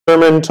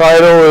Sermon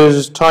title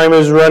is Time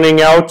is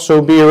Running Out, so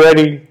be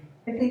ready.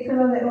 El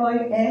título de hoy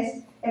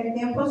es El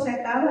tiempo se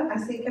acaba,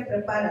 así que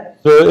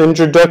prepárate. The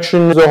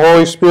introduction, the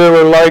Holy Spirit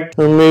would like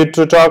me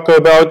to talk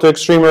about the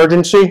extreme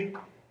urgency.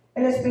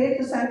 El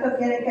Espíritu Santo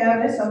quiere que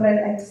hable sobre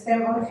la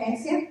extrema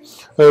urgencia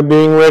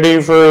Being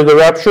ready for the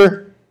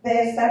rapture,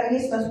 de estar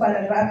listos para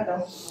el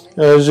rapto,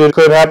 as it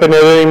could happen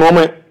at any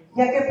moment,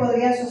 ya que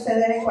podría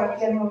suceder en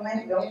cualquier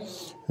momento,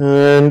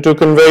 and to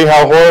convey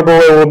how horrible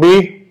it will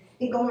be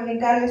y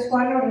comunicarles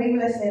cuán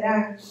horrible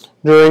será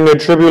during the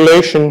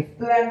tribulation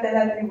durante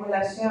la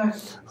tribulación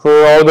for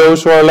all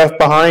those who are left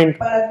behind.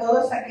 para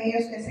todos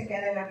aquellos que se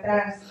queden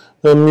atrás.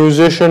 The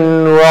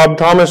musician Rob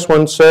Thomas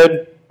once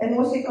said, El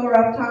músico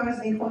Rob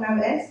Thomas dijo una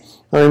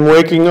vez: I'm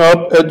waking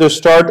up at the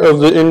start of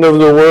the end of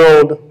the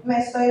world, me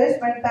estoy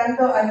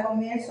despertando al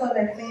comienzo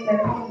del fin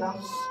del mundo,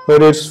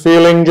 but it's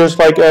feeling just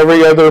like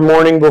every other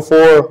morning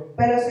before.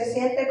 pero se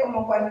siente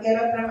como cualquier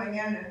otra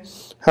mañana.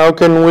 How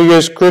can we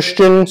as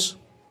Christians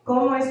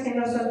 ¿Cómo es que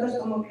nosotros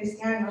como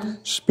cristianos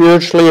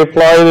spiritually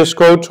apply this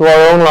quote to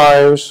our own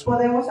lives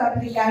podemos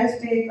aplicar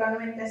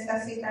espiritualmente esta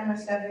cita a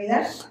nuestras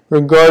vidas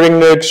regarding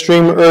the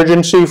extreme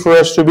urgency for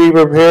us to be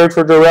prepared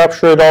for the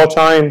rapture at all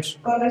times?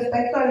 con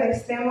respecto a la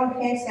extrema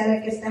urgencia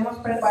de que estemos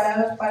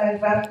preparados para el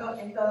rapto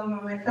en todo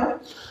momento?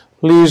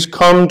 Please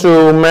come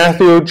to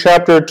Matthew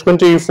chapter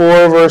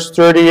 24, verse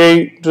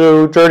 38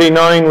 to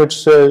 39,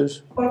 which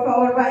says, Por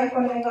favor, vayan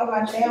conmigo a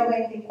Mateo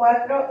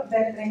 24,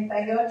 del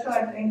 38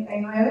 al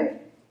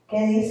 39,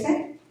 que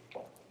dice: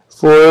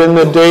 For in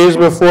the days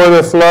before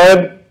the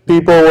flood,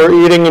 people were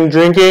eating and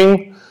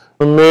drinking,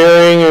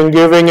 marrying and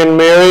giving in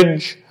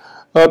marriage,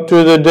 up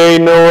to the day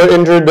Noah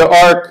entered the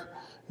ark,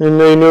 and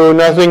they knew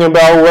nothing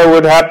about what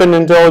would happen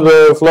until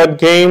the flood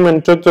came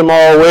and took them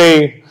all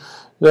away.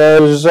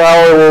 That is how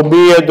it will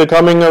be at the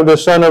coming of the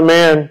Son of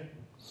Man.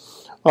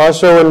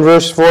 Also in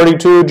verse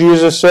 42,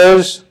 Jesus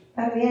says,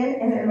 También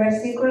en el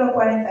versículo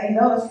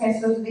 42,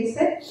 Jesús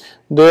dice: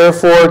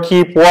 Therefore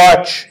keep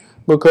watch,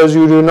 because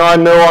you do not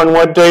know on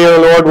what day your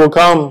Lord will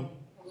come.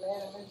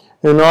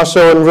 And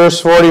also in verse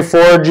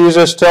 44,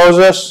 Jesus tells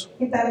us,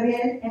 Y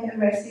también en el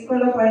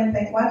versículo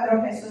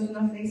 44, Jesús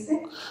nos dice: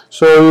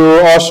 So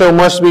you also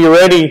must be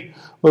ready,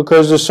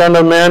 because the Son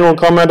of Man will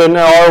come at an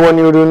hour when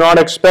you do not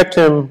expect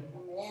him.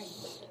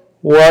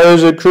 Why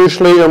is it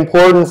crucially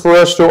important for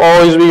us to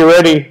always be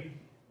ready?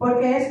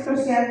 Porque es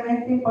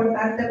crucialmente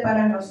importante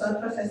para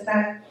nosotros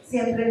estar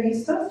siempre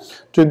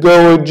listos To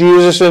go with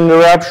Jesus in the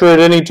rapture at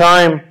any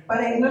time.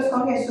 para irnos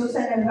con Jesús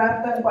en el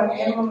rapto en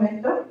cualquier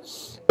momento.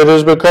 It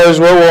is because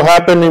what will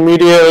happen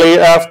immediately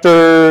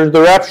after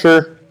the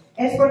rapture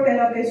Es porque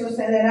lo que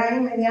sucederá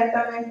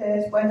inmediatamente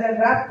después del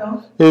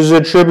rapto is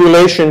the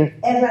tribulation,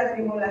 es la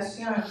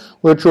tribulación,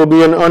 which will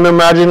be an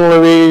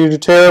unimaginably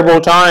terrible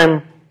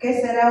time, que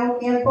será un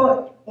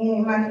tiempo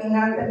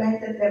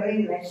inimaginablemente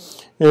terrible,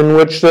 in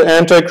which the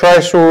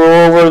Antichrist will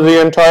rule over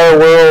the entire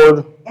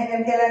world. en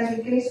el que el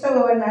anticristo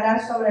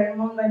gobernará sobre el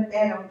mundo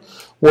entero.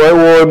 What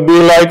will it be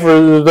like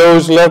for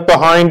those left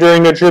behind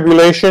during the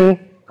tribulation?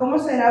 ¿Cómo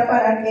será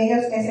para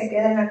aquellos que se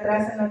queden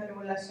atrás en la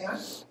tribulación?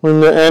 When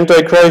the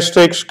Antichrist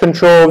takes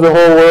control of the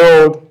whole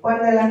world.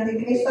 Cuando el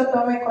anticristo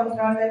tome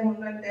control del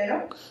mundo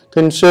entero.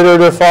 Consider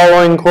the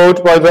following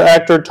quote by the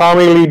actor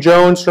Tommy Lee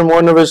Jones from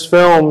one of his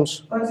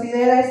films.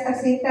 Considera esta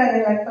cita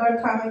del actor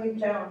Tommy Lee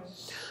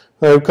Jones.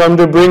 I've come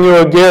to bring you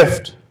a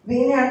gift.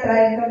 Vine a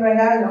traerte un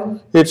regalo.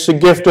 It's a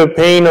gift of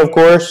pain, of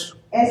course.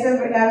 Es el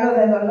regalo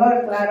de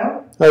dolor,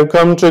 claro. I've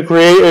come to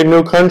create a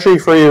new country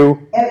for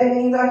you, He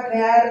venido a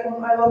crear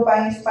un nuevo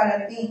país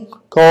para ti,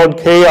 called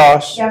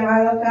Chaos,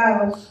 llamado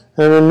caos,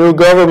 and a new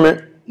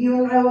government, y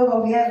un nuevo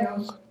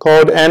gobierno,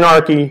 called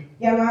Anarchy,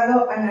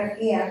 llamado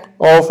anarquía.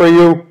 all for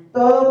you.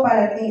 Todo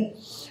para ti.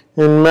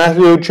 In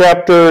Matthew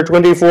chapter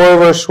 24,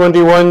 verse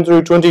 21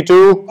 through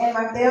 22, En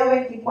Mateo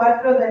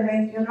 24, del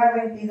 21 al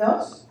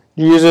 22,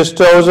 Jesus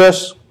tells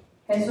us,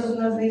 Jesús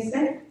nos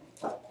dice: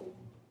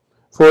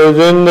 For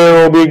then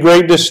there will be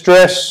great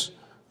distress,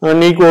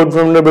 unequaled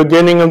from the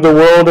beginning of the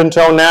world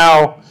until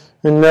now,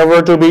 and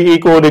never to be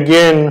equaled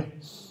again.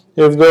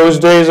 If those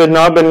days had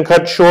not been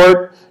cut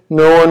short,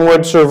 no one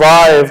would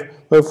survive,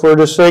 but for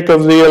the sake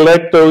of the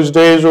elect those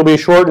days will be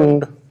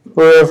shortened.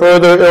 For a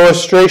further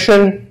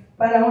illustration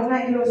para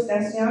una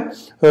ilustración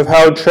of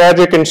how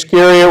tragic and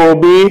scary it will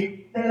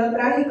be de lo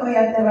trágico y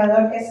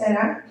aterrador que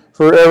será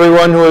for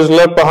everyone who is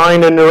left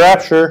behind in the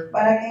rapture,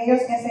 para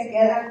aquellos que se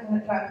quedan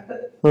en el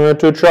rapto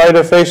to try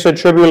to face the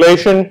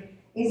tribulation,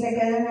 y se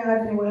queden en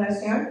la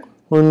tribulación,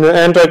 when the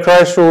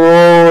Antichrist will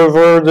rule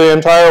over the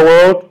entire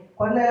world.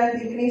 cuando el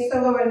anticristo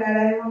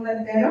gobernará el mundo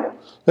entero.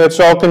 Let's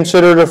all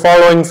consider the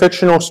following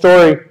fictional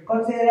story.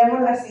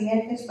 Consideremos la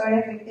siguiente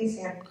historia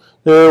ficticia.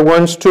 There were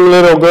once two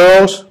little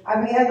girls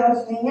Había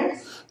dos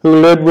niñas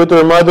who lived with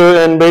their mother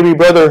and baby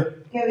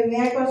brother. que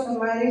vivían con su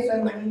madre y su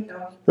hermanito.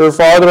 Their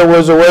father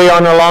was away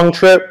on a long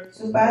trip.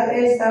 Su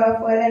padre estaba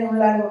fuera en un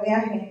largo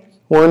viaje.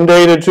 One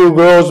day the two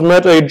girls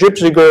met a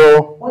gypsy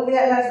girl Un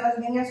día las dos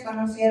niñas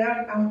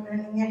conocieron a una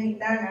niña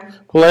gitana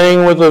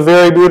playing with a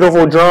very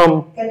beautiful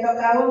drum. que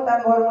tocaba un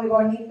tambor muy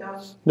bonito.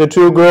 The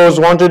two girls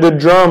wanted a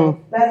drum,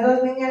 Las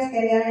dos niñas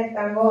querían el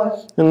tambor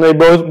and they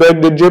both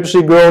begged the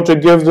gypsy girl to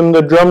give them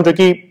the drum to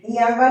keep. y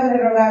ambas le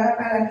rogaron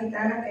a la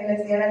gitana que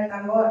les diera el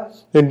tambor.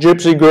 The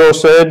gypsy girl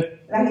said,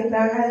 La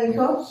gitana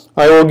dijo,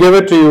 I will give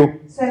it to you,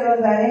 se los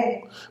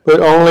daré,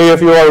 but only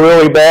if you are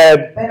really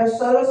bad. pero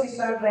solo si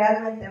son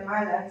realmente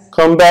malas.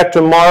 Come back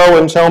tomorrow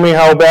and tell me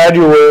how bad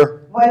you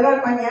were,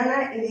 Vuelvan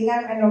mañana y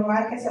díganme lo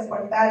mal que se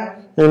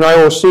portaron and I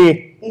will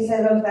see. y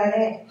se los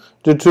daré.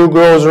 The two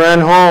girls ran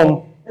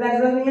home,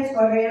 Las dos niñas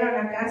corrieron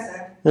a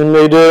casa, and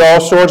they did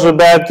all sorts of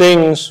bad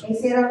things,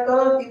 hicieron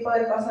todo tipo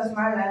de cosas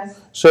malas,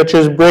 such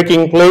as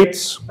breaking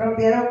plates,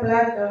 rompieron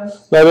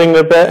platos, letting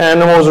the pet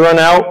animals run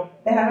out,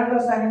 dejaron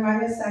los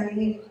animales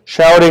salir,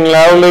 shouting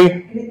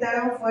loudly,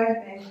 gritaron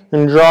fuerte,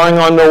 and drawing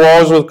on the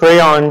walls with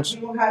crayons.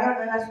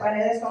 dibujaron en las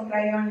paredes con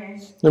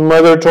crayones. The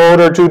mother told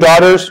her two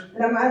daughters,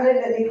 La madre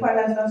le dijo a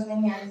las dos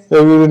niñas, if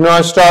you do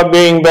not stop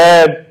being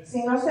bad,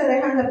 si no se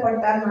dejan de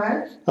portar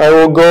mal, I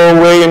will go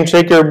away and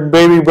take your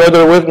baby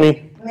brother with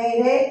me, me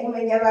iré y me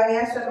llevaré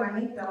a su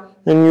hermanito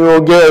and you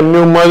will get a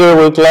new mother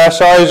with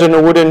glass eyes and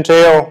a wooden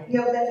tail. y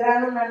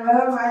obtendrán una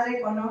nueva madre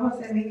con ojos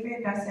de vidrio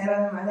y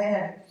trasero de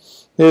madera.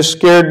 This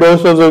scared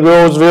both of the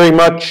girls very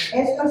much,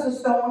 Esto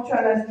asustó mucho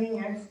a las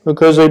niñas,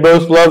 because they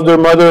both loved their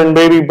mother and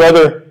baby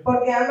brother,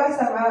 porque ambas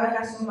amaban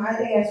a su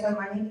madre y a su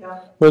hermanito,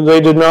 but they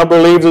did not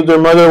believe that their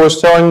mother was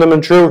telling them the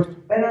truth.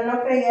 pero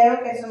no creyeron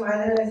que su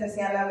madre les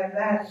decía la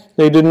verdad.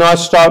 They did not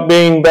stop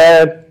being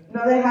bad,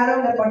 No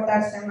dejaron de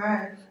portarse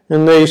mal,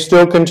 and they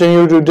still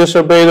continued to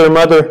disobey their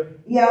mother,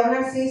 y aún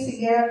así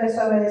siguieron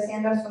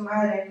desobedeciendo a su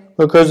madre,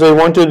 because they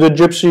wanted the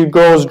gypsy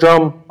girl's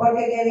drum.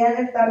 porque querían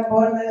el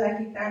tambor de la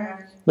gitana.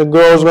 The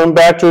girls went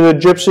back to the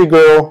gypsy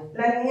girl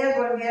Las niñas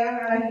volvieron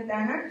a la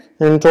gitana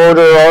and told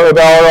her all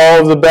about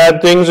all of the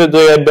bad things that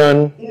they had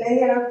done, y le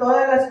dijeron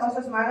todas las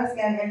cosas malas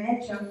que habían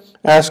hecho,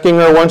 asking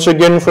her once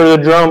again for the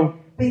drum.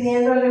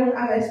 pidiéndole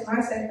una vez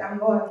más el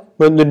tambor.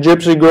 But the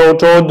gypsy girl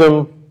told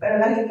them, Pero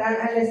la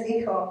gitana les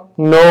dijo,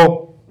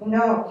 no,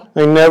 no,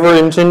 I never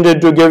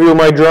intended to give you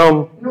my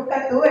drum.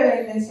 nunca tuve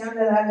la intención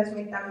de darles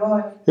mi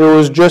tambor. It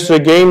was just a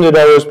game that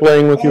I was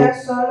playing with you. Era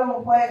solo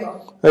un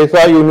juego. I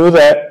thought you knew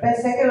that.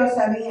 Pensé que lo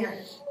sabían.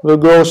 The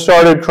girl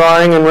started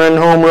crying and ran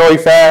home really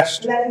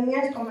fast Las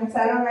niñas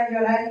comenzaron a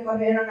llorar y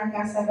corrieron a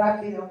casa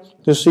rápido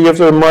to see if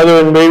their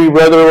mother and baby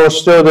brother were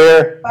still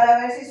there. para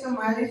ver si su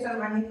madre y su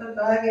hermanito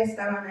todavía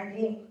estaban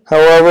allí.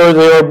 However,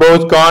 they were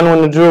both gone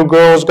when the two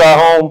girls got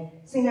home.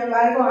 Sin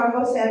embargo,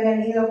 ambos se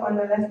habían ido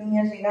cuando las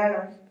niñas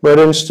llegaron. But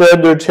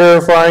instead, their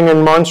terrifying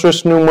and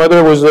monstrous new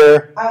mother was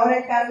there, Ahora,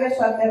 en cambio,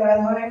 su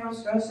aterradora y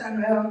monstruosa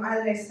nueva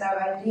madre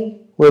estaba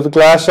allí, with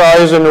glass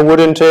eyes and a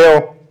wooden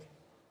tail.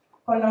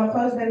 con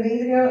ojos de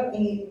vidrio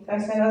y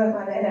trasero de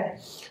madera.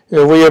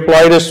 If we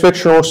apply this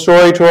fictional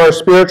story to our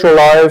spiritual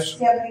lives,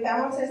 Si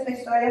aplicamos esta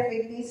historia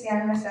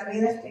ficticia a nuestra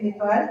vida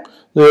espiritual,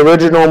 the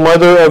original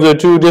mother of the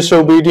two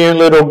disobedient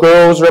little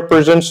girls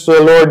represents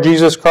the Lord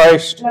Jesus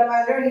Christ, la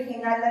madre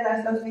original de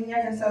las dos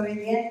niñas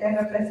desobedientes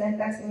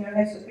representa al Señor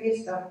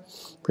Jesucristo,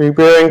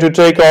 preparing to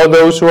take all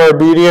those who are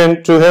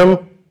obedient to Him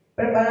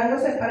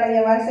preparándose para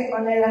llevarse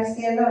con él al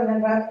cielo en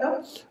el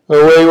rapto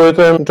away with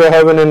Him to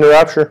heaven in the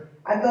rapture.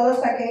 a todos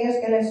aquellos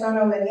que le son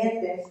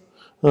obedientes.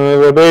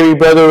 The baby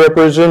brother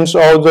represents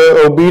all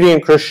the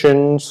obedient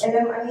Christians El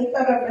hermanito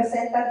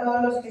representa a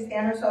todos los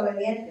cristianos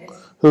obedientes,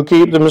 who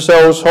keep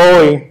themselves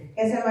holy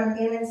que se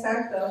mantienen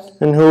santos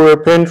and who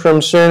repent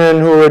from sin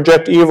and who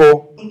reject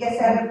evil. y que se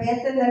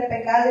arrepienten del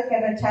pecado y que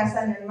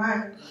rechazan el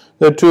mal.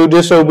 The two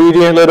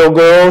disobedient little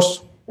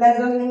girls Las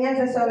dos niñas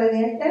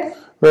desobedientes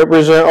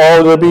represent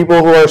all the people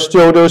who are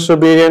still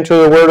disobedient to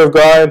the Word of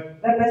God,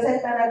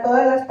 representan a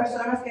todas las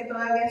personas que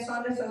todavía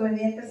son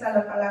desobedientes a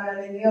la palabra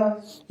de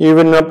Dios,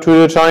 even up to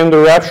the time the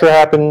rapture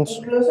happens.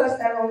 incluso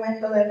hasta el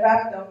momento del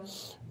rapto.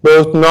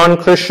 Both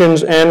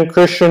non-Christians and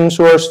Christians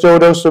who are still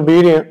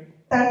disobedient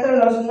Tanto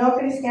los no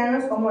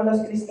cristianos como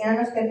los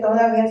cristianos que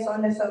todavía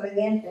son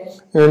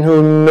desobedientes and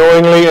who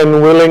knowingly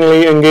and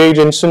willingly engage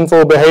in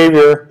sinful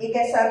behavior y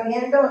que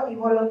sabiendo y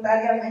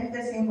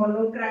voluntariamente se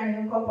involucran en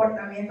un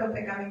comportamiento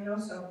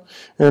pecaminoso.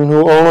 and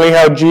who only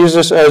have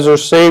Jesus as their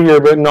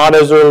Savior but not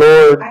as their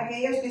Lord.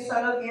 Aquellos que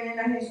solo tienen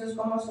a Jesús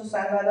como su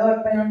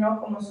Salvador, pero no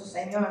como su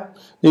Señor.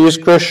 These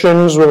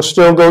Christians will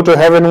still go to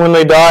heaven when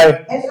they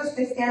die Esos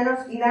cristianos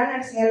irán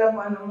al cielo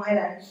cuando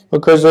mueran,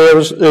 because they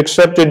have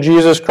accepted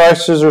Jesus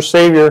Christ as their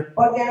Savior.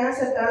 porque han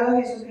aceptado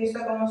a Jesucristo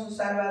como su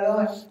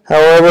Salvador.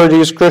 However,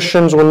 these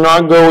Christians will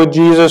not go with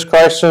Jesus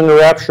Christ in the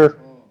rapture,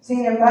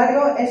 Sin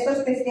embargo,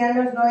 estos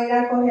cristianos no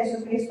irán con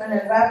Jesucristo en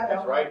el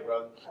rapto,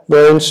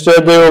 but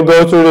instead they will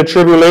go through the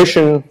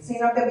tribulation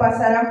sino que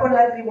pasarán por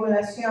la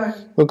tribulación,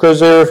 because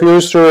they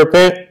refuse to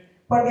repent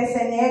porque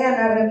se niegan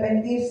a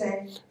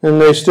arrepentirse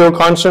and they still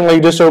constantly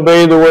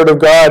disobey the Word of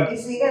God. y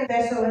siguen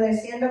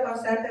desobedeciendo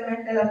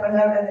constantemente la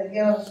palabra de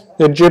Dios.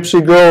 The gypsy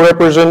girl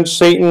represents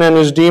Satan and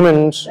his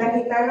demons, La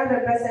gitana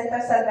representa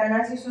a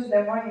Satanás y sus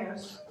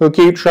demonios, who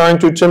keep trying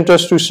to tempt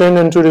us to sin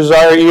and to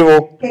desire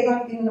evil. que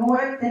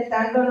continúan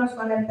tentándonos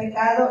con el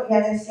pecado y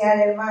a desear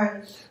el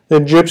mal. The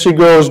gypsy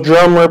girl's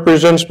drum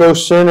represents both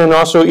sin and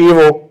also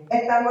evil,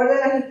 El tambor de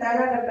la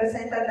gitana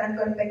representa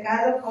tanto el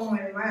pecado como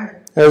el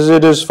mal, as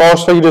it is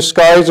falsely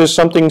disguised as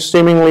something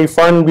seemingly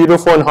fun,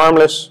 beautiful, and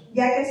harmless.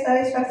 ya que está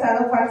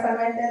disfrazado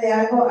falsamente de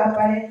algo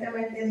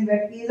aparentemente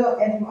divertido,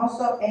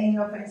 hermoso e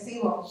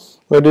inofensivo.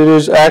 But it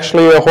is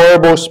actually a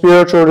horrible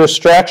spiritual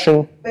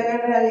distraction, Pero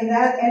en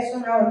realidad es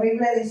una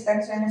horrible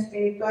distracción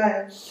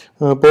espiritual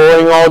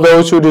pulling all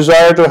those who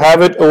desire to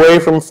have it away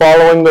from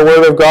following the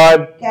Word of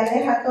God. que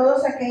aleja a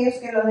todos aquellos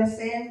que lo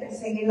deseen de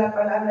seguir la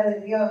palabra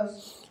de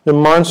Dios. The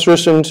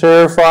monstrous and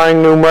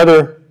terrifying new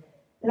mother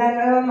La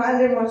nueva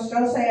madre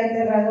monstruosa y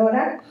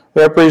aterradora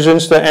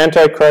represents the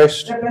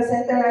Antichrist,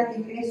 representa al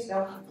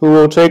anticristo, who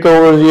will take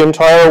over the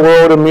entire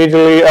world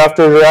immediately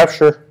after the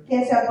rapture.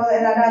 quien se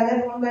apoderará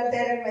del mundo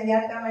entero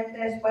inmediatamente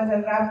después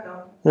del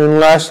rapto.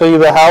 And lastly,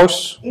 the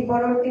house Y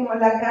por último,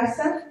 la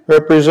casa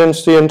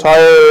represents the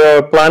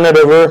entire planet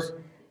of Earth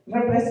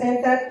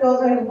representa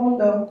todo el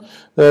mundo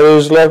that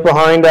is left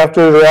behind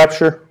after the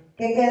rapture.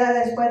 que queda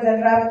después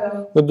del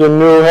rapto, With the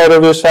new head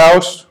of this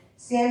house,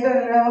 siendo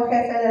el nuevo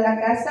jefe de la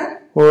casa,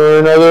 or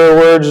in other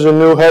words, the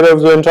new head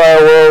of the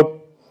entire world,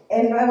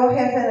 el nuevo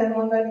jefe del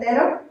mundo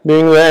entero,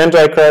 being the el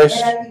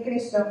Antichrist.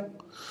 anticristo.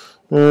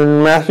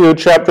 In Matthew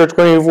chapter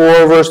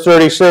 24, verse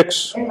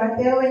 36, En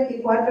Mateo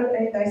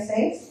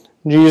 24:36,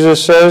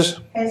 Jesus says,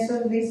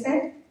 Jesús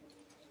dice,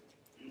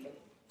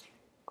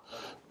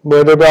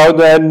 "But about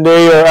that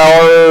day or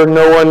hour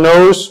no one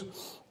knows,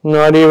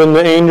 not even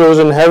the angels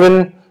in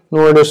heaven,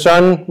 nor the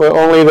Son, but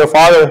only the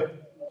Father.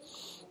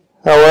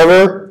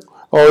 However,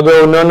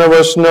 although none of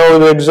us know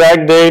the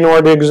exact day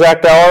nor the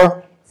exact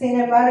hour, sin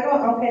embargo,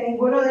 aunque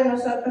ninguno de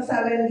nosotros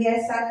sabe el día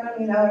exacto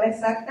ni la hora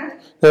exacta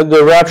that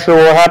the rapture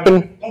will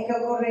happen, en que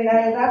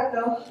ocurrirá el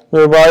rapto,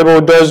 the Bible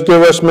does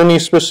give us many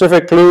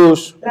specific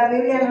clues la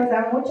Biblia nos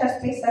da muchas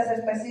pistas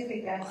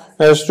específicas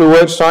as to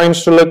what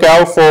signs to look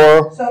out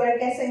for sobre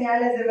qué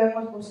señales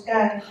debemos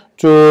buscar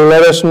to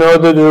let us know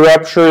that the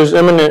rapture is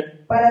imminent.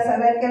 para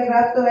saber que el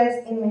rapto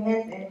es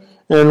inminente.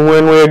 And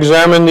when we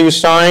examine these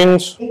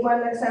signs, Y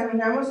cuando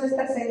examinamos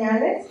estas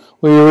señales,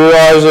 we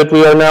realize that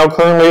we are now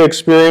currently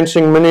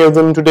experiencing many of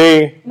them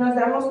today, nos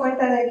damos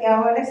cuenta de que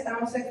ahora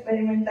estamos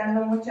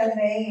experimentando muchas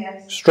de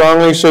ellas,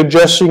 strongly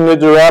suggesting that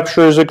the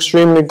rapture is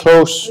extremely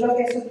close, lo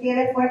que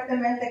sugiere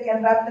fuertemente que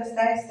el rapto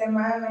está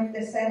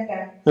extremadamente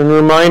cerca. and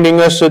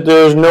reminding us that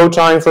there is no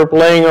time for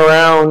playing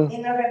around Y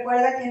nos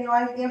recuerda que no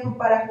hay tiempo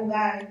para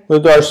jugar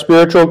with our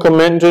spiritual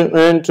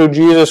commitment to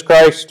Jesus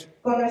Christ.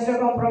 con nuestro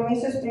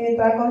compromiso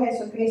espiritual con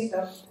Jesucristo.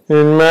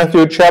 In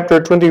Matthew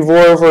chapter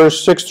 24,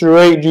 verse 6 through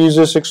 8,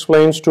 Jesus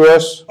explains to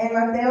us, En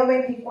Mateo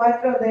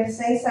 24, del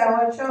 6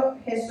 a 8,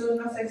 Jesús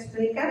nos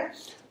explica: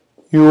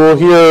 "You will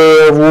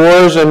hear of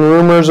wars and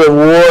rumors of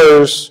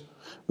wars,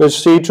 but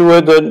see to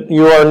it that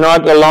you are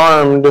not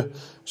alarmed.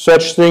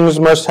 Such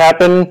things must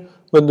happen,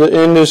 but the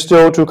end is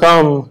still to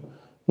come.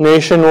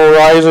 Nation will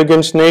rise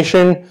against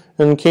nation,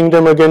 and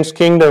kingdom against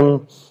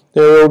kingdom.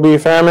 There will be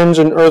famines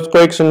and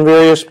earthquakes in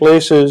various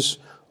places.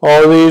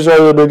 All these are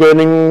the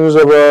beginnings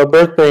of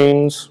birth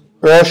pains."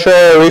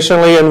 Russia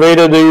recently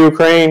invaded the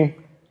Ukraine,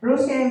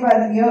 Rusia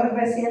invadió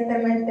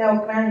recientemente a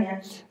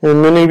Ucrania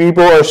and many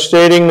people are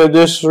stating that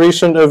this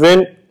recent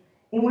event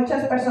y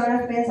muchas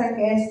personas piensan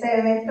que este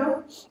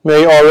evento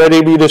may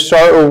already be the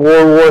start of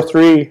World War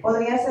III.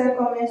 podría ser el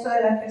comienzo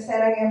de la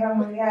Tercera Guerra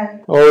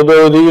Mundial.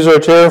 Although these are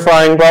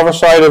terrifying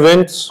prophesied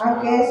events,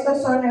 Aunque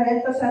estos son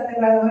eventos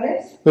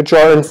aterradores, which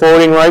are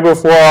unfolding right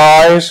before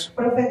our eyes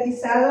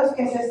profetizados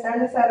que se están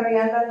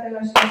desarrollando ante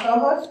nuestros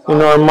ojos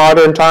in our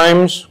modern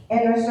times,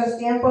 en nuestros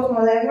tiempos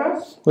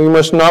modernos, we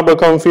must not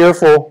become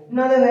fearful.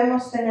 no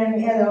debemos tener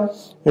miedo.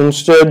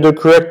 Instead, the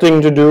correct thing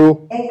to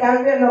do En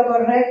cambio, lo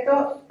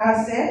correcto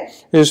hacer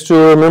is to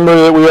remember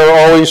that we are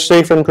always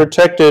safe and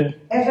protected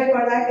es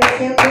recordar que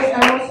siempre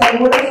estamos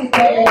seguros y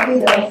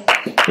protegidos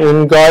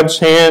in God's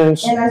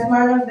hands en las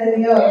manos de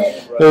Dios,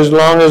 as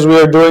long as we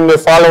are doing the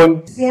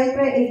following: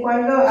 siempre y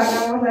cuando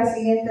hagamos las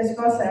siguientes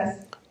cosas: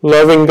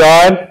 loving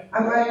God,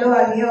 amando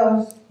a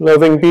Dios,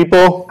 loving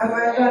people,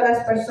 amando a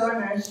las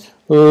personas,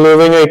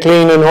 living a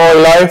clean and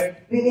holy life,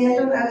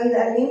 viviendo una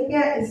vida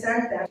limpia y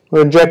santa,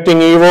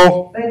 rejecting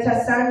evil,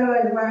 rechazando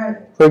el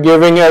mal,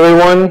 forgiving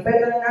everyone,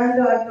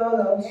 perdonando a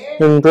todos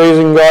and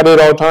praising God at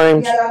all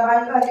times. y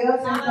alabando a Dios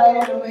en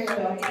todo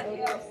momento.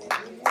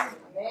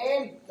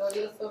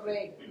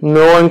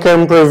 No one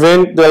can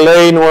prevent,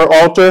 delay, nor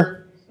alter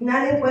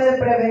Nadie puede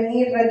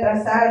prevenir,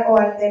 retrasar o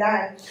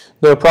alterar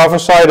the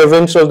prophesied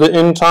events of the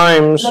end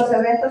times los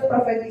eventos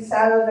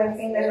profetizados del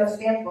fin de los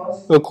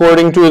tiempos,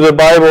 according to the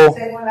Bible,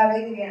 según la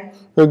Biblia,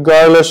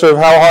 regardless of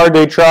how hard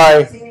they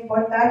try. sin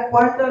importar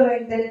cuánto lo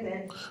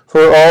intenten.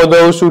 For all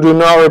those who do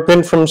not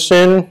repent from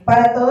sin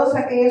Para todos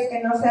aquellos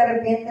que no se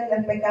arrepienten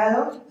del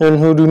pecado and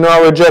who do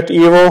not reject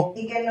evil,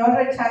 y que no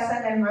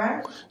rechazan el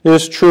mal,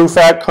 this true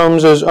fact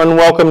comes as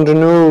unwelcomed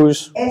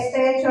news.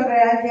 este hecho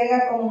real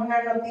llega como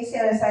una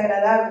noticia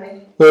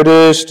desagradable, but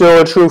it is still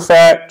a true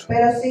fact.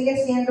 pero sigue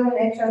siendo un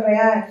hecho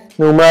real.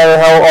 No matter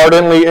how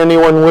ardently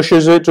anyone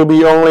wishes it to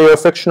be only a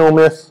fictional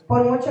myth,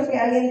 Por mucho que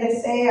alguien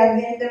desee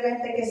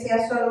ardientemente que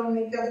sea solo un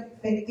mito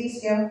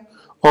ficticio,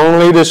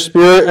 only the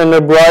Spirit and the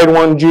bride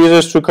want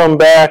Jesus to come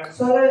back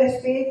solo el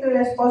espíritu y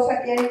la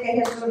esposa quieren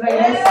que Jesús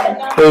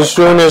regrese as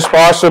soon as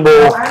possible,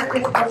 lo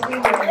antes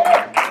posible.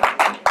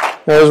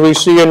 as we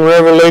see in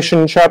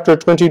Revelation chapter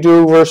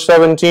 22, verse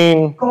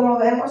 17, Como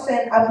vemos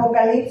en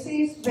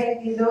Apocalipsis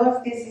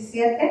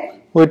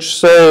 22:17, which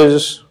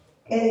says,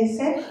 que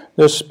dice,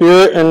 "The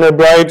Spirit and the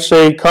bride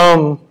say,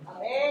 'Come,'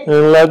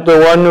 and let the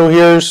one who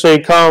hears say,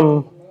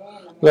 'Come.'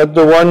 Let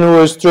the one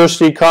who is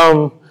thirsty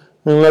come,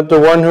 and let the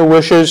one who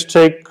wishes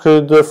take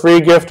the free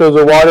gift of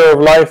the water of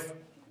life."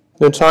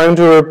 The time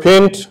to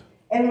repent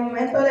el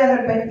momento de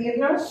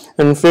arrepentirnos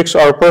and fix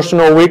our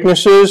personal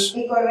weaknesses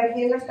y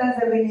corregir nuestras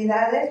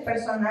debilidades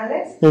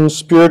personales in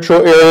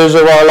spiritual areas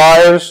of our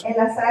lives en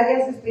las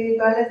áreas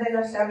espirituales de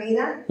nuestra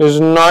vida is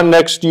not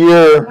next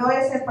year. no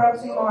es el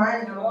próximo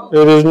año,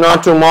 It is not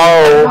no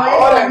tomorrow.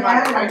 es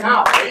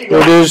mañana,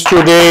 It is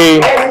today.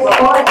 es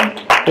hoy,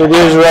 It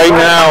is right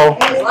now.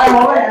 es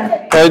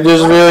ahora, At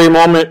this very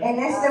moment. en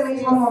este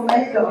mismo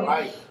momento.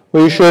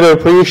 We should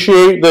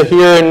appreciate the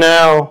here and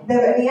now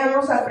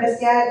Deberíamos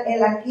apreciar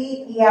el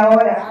aquí y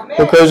ahora,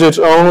 because it's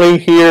only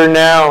here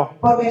now.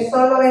 porque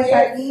solo es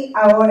aquí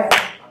ahora.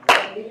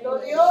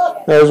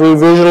 As we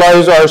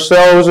visualize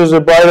ourselves as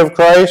the bride of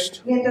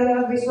Christ, Mientras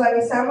nos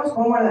visualizamos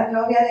como la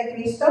novia de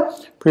Cristo,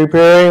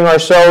 preparing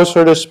ourselves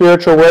for the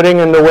spiritual wedding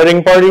and the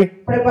wedding party,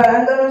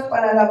 preparándonos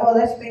para la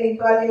boda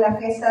espiritual y la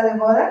fiesta de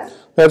bodas,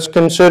 that's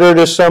considered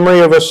a summary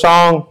of a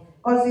song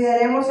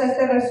consideremos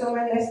este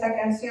resumen de esta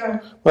canción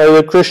by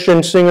the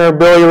Christian singer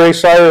Billy Ray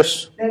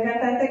Cyrus. del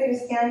cantante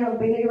cristiano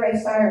Billy Ray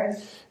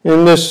Cyrus.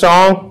 In this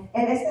song,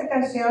 En esta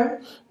canción,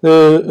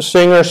 the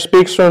singer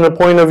speaks from the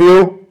point of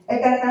view el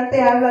cantante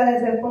habla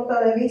desde el punto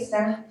de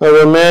vista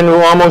of a man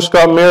who almost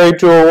got married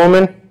to a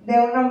woman de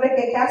un hombre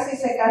que casi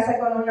se casa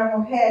con una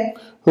mujer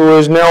who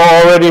is now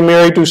already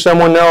married to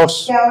someone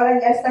else que ahora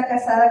ya está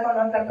casada con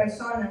otra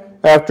persona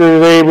after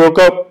they broke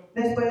up.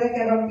 después de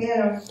que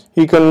rompieron.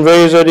 He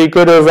conveys that he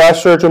could have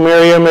asked her to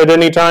marry him at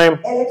any time,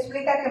 Él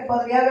explica que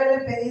podría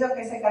haberle pedido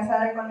que se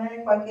casara con él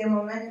en cualquier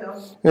momento,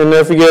 and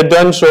if he had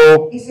done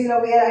so, y si lo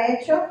hubiera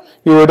hecho,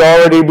 he would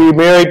already be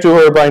married to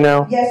her by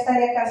now, ya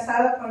estaría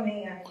casado con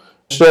ella,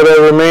 instead of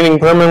remaining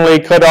permanently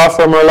cut off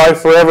from her life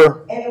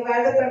forever en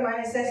lugar de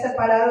permanecer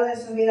separado de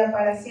su vida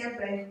para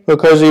siempre,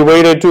 because he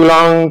waited too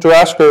long to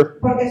ask her.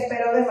 porque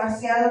esperó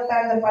demasiado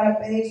tarde para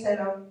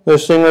pedírselo. The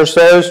singer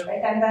says,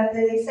 El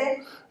cantante dice,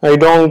 "I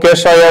don't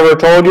guess I ever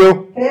told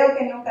you creo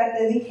que nunca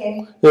te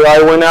dije that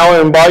I went out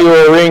and bought you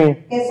a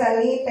ring. que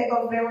salí y te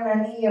compré un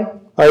anillo,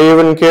 I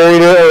even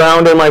carried it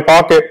around in my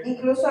pocket,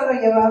 incluso lo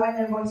llevaba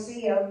en el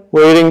bolsillo,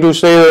 waiting to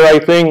say the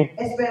right thing.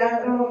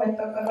 esperando el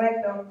momento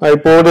correcto. I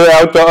pulled it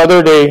out the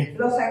other day,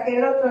 Lo saqué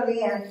el otro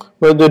día,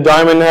 but the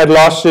diamond had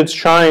lost its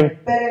shine.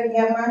 pero el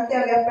diamante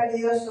había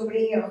perdido su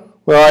brillo.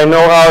 Well, I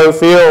know how it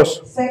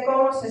feels Sé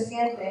cómo se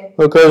siente,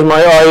 because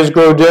my eyes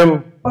grow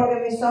dim porque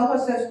mis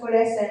ojos se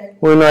oscurecen.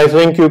 when I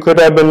think you could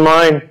have been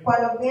mine.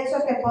 Cuando pienso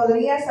que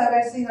podrías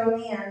haber sido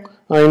mía,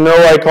 I know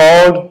I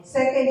called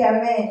sé que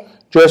llamé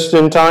just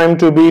in time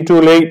to be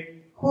too late.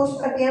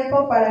 justo a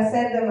tiempo para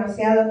ser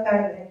demasiado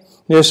tarde.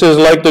 This is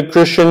like the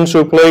Christians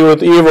who play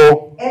with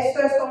evil,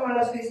 Esto es como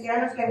los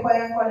cristianos que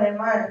juegan con el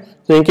mal,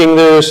 thinking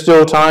there is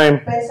still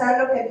time.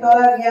 pensando que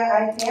todavía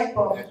hay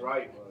tiempo.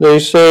 They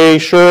say,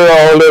 sure,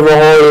 I'll live a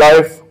holy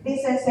life,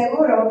 Dicen,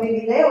 seguro,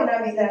 viviré una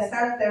vida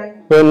santa,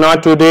 but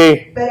not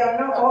today, pero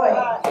no hoy,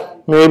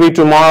 maybe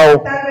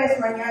tomorrow. tal vez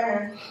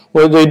mañana.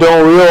 What they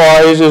don't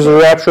realize is the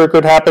rapture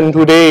could happen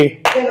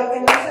today. De lo que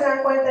no se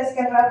dan cuenta es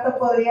que el rapto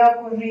podría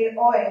ocurrir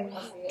hoy.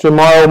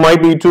 Tomorrow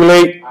might be too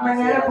late.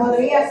 Mañana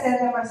podría ser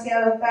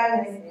demasiado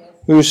tarde.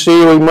 You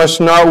see, we must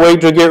not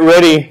wait to get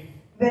ready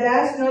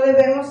Verás, no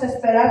debemos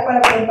esperar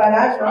para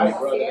prepararnos,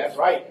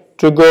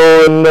 to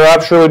go in the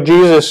rapture with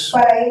Jesus.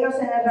 para irnos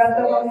en el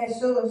rapto con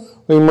Jesús.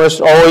 We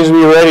must always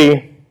be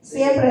ready.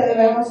 Siempre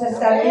debemos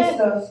estar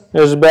listos.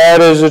 As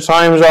bad as the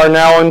times are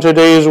now in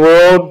today's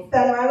world,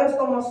 Tan malos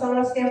como son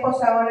los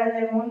tiempos ahora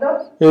en el mundo,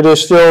 it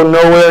is still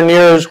nowhere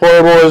near as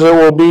horrible as it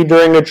will be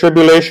during the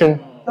tribulation.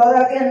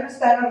 todavía no es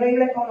tan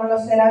horrible como lo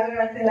será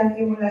durante la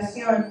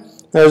tribulación.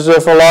 As the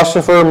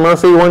philosopher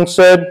Murphy once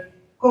said,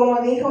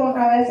 Como dijo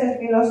una vez el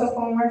filósofo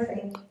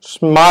Murphy,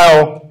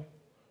 smile,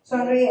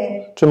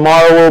 sonríe,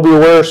 tomorrow will be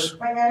worse.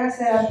 mañana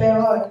será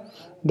peor.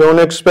 Don't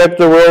expect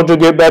the world to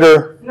get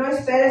better. No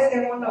esperes que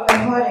el mundo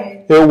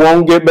mejore, It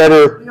won't get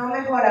better. no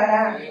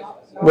mejorará.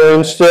 But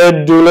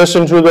instead, do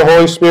listen to the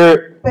Holy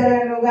Spirit,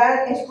 Pero en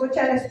lugar,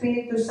 escucha al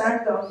Espíritu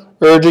Santo,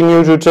 urging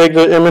you to take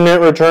the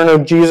imminent return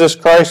of Jesus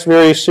Christ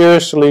very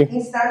seriously.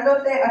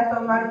 instándote a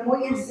tomar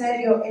muy en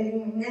serio el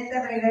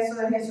inminente regreso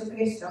de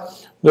Jesucristo.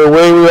 The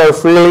way we are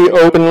freely,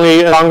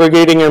 openly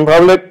congregating in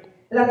public,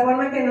 La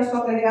forma que nos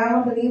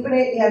congregamos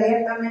libre y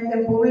abiertamente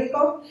en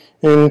público,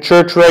 in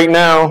church right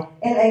now,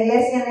 en la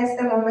iglesia en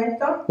este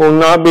momento, will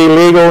not be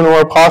legal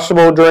nor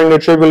possible during the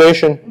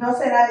tribulation. no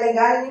será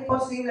legal ni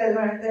posible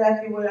durante la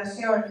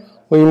tribulación.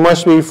 We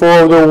must be full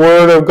of the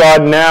Word of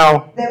God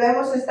now,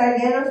 Debemos estar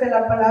llenos de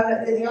la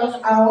palabra de Dios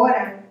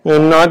ahora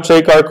and not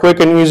take our quick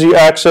and easy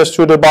access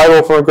to the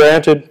Bible for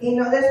granted. y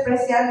no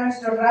despreciar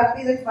nuestro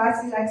rápido y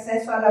fácil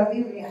acceso a la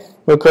Biblia.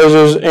 Because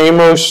as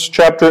Amos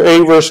chapter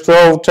 8 verse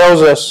 12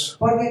 tells us,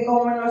 Porque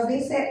como nos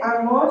dice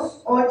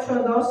Amós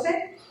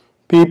 8:12,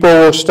 people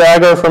will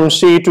stagger from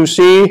sea to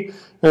sea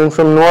and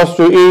from north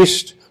to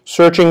east,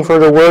 searching for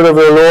the word of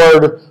their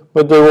Lord,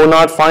 but they will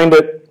not find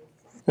it.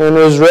 And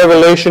as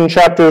Revelation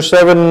chapter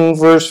 7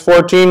 verse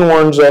 14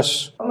 warns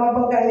us, como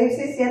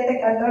Apocalipsis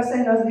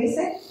 7:14 nos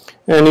dice,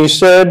 and he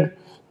said,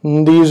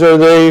 these are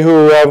they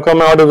who have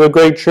come out of the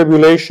great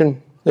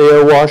tribulation. They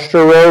have washed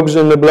their robes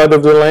in the blood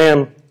of the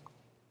Lamb.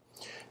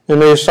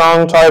 In a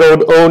song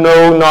titled, Oh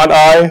No, Not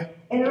I,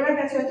 en una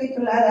canción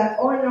titulada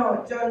Oh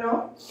No, Yo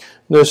No,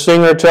 the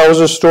singer tells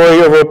the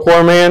story of a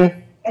poor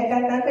man el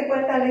cantante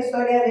cuenta la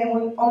historia de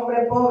un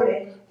hombre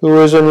pobre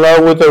who is in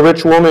love with a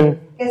rich woman,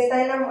 que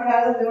está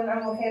enamorado de una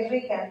mujer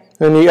rica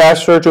and he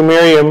asks her to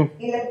marry him.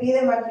 y le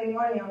pide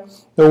matrimonio.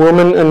 The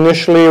woman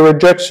initially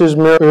rejects his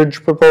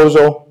marriage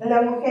proposal.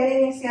 La mujer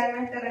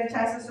inicialmente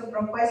rechaza su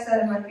propuesta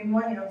de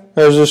matrimonio,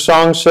 As the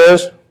song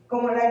says,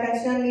 como la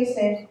canción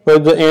dice,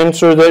 but the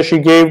answer that she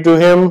gave to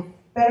him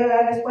pero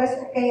la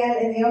respuesta que ella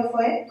le dio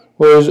fue,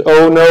 was,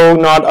 Oh no,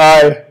 not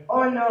I.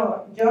 oh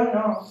no, yo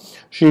no.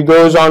 She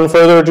goes on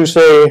further to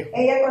say,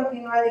 Ella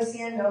continúa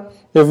diciendo,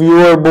 if you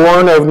were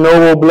born of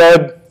noble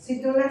blood,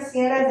 si tú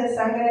nacieras de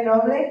sangre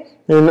noble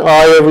and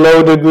I of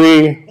low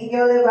degree, y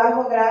yo de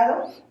bajo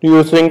grado, do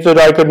you think that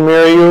I could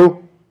marry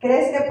you?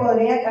 ¿crees que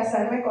podría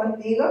casarme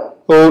contigo?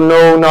 Oh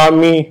no, not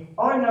me.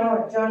 Oh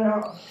no, yo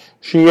no.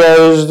 She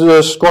has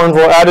the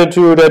scornful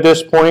attitude at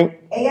this point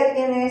Ella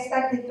tiene esta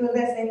actitud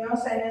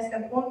desdeñosa en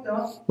este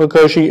punto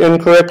because she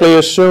incorrectly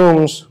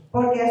assumes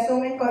porque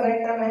asume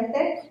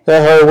correctamente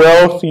that her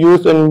wealth,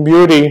 youth, and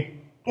beauty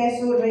que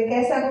su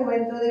riqueza,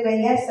 juventud y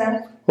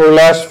belleza will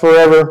last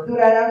forever.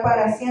 durarán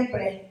para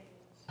siempre.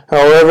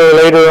 However,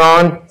 later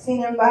on,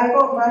 Sin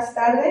embargo, más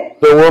tarde,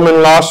 the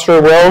woman lost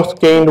her wealth,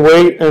 gained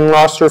weight, and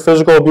lost her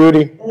physical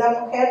beauty. la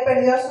mujer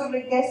perdió su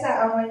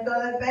riqueza, aumentó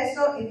de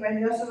peso y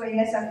perdió su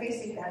belleza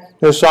física.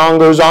 The song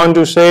goes on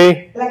to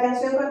say, La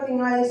canción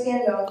continúa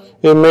diciendo,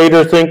 it made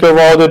her think of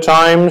all the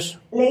times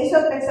le hizo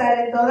pensar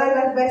en todas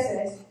las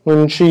veces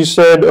when she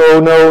said, Oh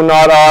no,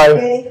 not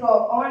que I.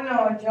 dijo, oh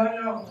no, yo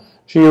no.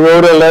 She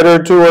wrote a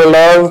letter to her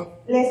love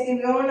Le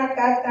escribió una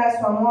carta a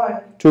su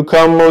amor to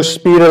come most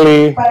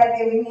speedily, para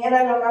que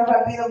viniera lo más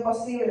rápido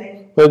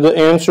posible. but the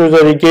answer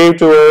that he gave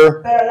to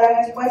her Pero la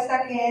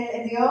respuesta que él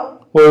le dio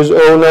was,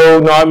 Oh no,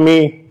 not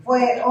me.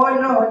 fue, oh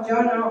no,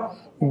 yo no.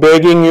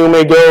 Begging you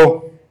may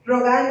go.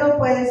 Rogando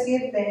puedes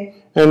irte.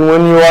 And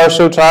when you are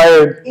so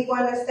tired Y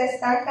cuando estés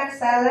tan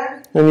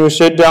cansada and you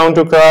sit down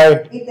to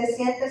cry, y te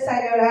sientes a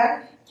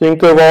llorar,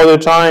 think of all the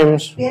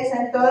times piensa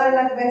en todas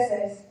las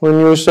veces when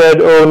you said,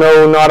 Oh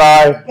no, not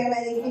I. que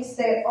me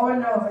dijiste, oh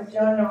no,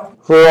 yo no.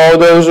 For all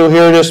those who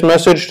hear this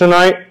message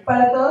tonight,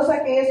 Para todos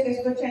aquellos que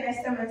escuchen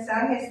este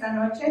mensaje esta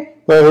noche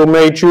but who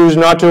may choose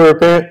not to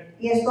repent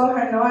y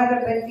escojan no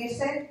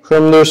arrepentirse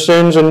from their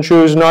sins and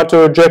choose not to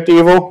reject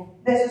evil,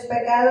 de sus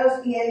pecados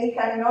y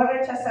elijan no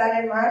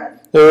rechazar el mal,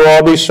 they will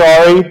all be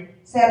sorry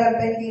se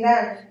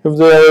arrepentirán. if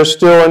they are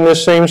still in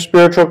this same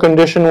spiritual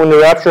condition when the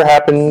rapture Si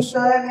happens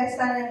todavía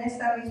están en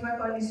esta misma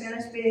condición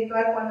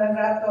espiritual cuando el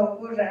rapto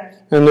ocurra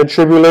and the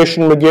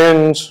tribulation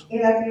begins, y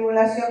la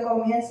tribulación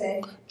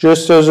comience,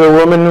 just as a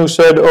woman who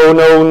said, Oh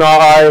no,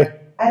 not I.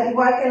 al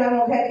igual que la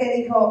mujer que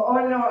dijo, oh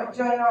no,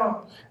 yo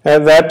no.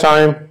 At that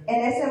time,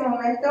 En ese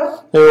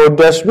momento, they will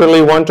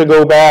desperately want to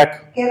go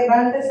back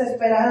querrán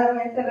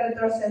desesperadamente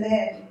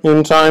retroceder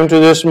in time to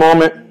this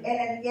moment, en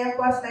el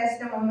tiempo hasta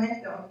este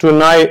momento,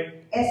 tonight,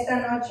 esta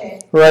noche,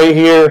 right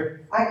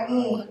here,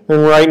 aquí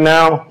and right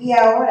now, y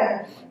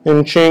ahora,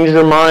 and change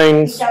their y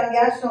minds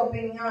cambiar su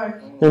opinión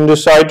and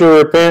decide to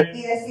repent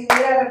y decidir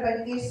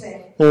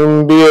arrepentirse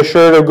and be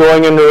assured of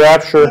going into y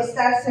rapture.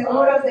 estar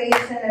seguros de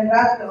irse en el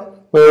rapto,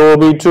 But it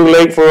will be too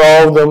late for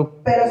all of them.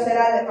 pero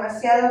será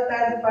demasiado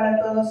tarde para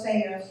todos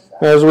ellos.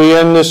 As we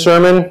end this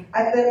sermon,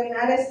 Al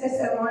terminar este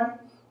sermón,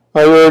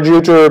 I urge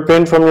you to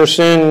repent from your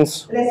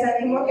sins, les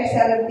animo que se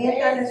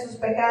arrepientan de sus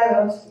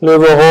pecados,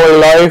 live a holy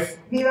life,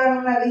 vivan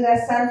una vida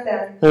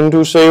santa and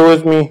to say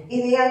with me,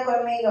 y digan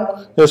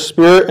conmigo, the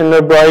Spirit and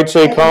the bride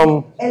say,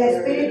 Come. el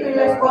Espíritu y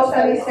la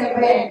esposa dicen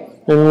ven,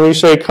 And we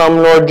say,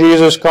 Come, Lord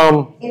Jesus,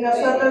 come. y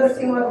nosotros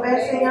decimos ven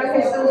Señor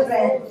Jesús,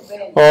 ven.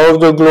 All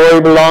of the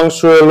glory belongs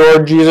to our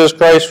Lord Jesus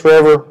Christ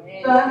forever.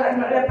 Toda la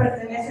gloria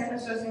pertenece a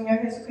nuestro Señor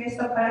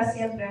Jesucristo para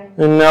siempre.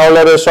 And now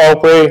let us all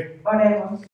pray. Oremos.